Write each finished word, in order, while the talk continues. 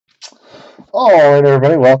All right,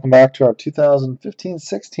 everybody, welcome back to our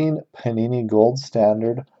 2015-16 Panini Gold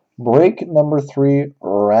Standard break number 3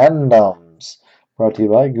 randoms. Brought to you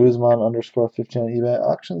by Guzman underscore 15 on eBay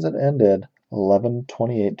auctions. It ended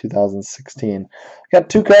 11/28/2016. Got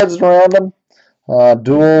two cards to random.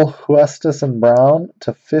 Dual Huestis and Brown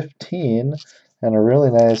to 15, and a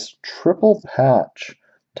really nice triple patch.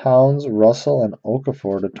 Towns, Russell, and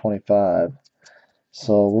Okafor to 25.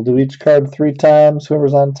 So we'll do each card 3 times.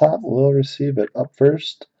 Whoever's on top will receive it. Up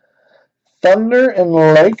first, Thunder and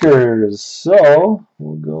Lakers. So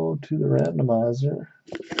we'll go to the randomizer.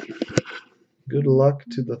 Good luck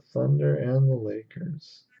to the Thunder and the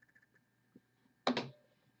Lakers.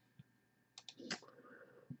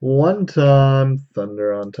 1 time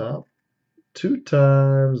Thunder on top. 2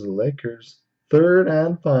 times Lakers. Third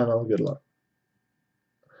and final. Good luck.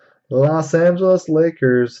 Los Angeles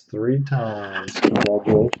Lakers 3 times.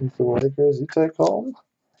 Congratulations to the Lakers. You take home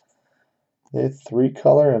a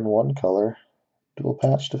 3-color and 1-color. Dual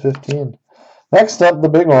patch to 15. Next up, the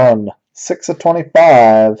big one.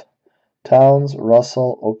 6/25. Towns,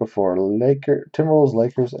 Russell, Okafor, Timberwolves,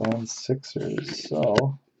 Lakers, and Sixers.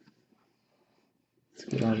 So let's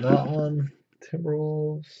get on that one.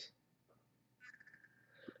 Timberwolves,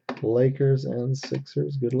 Lakers, and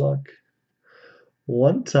Sixers. Good luck.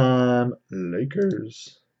 1 time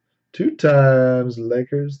Lakers. 2 times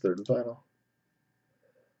Lakers. Third and final.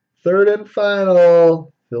 Third and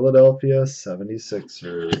final. Philadelphia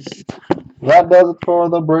 76ers. That does it for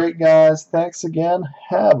the break, guys. Thanks again.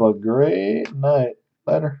 Have a great night.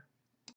 Later.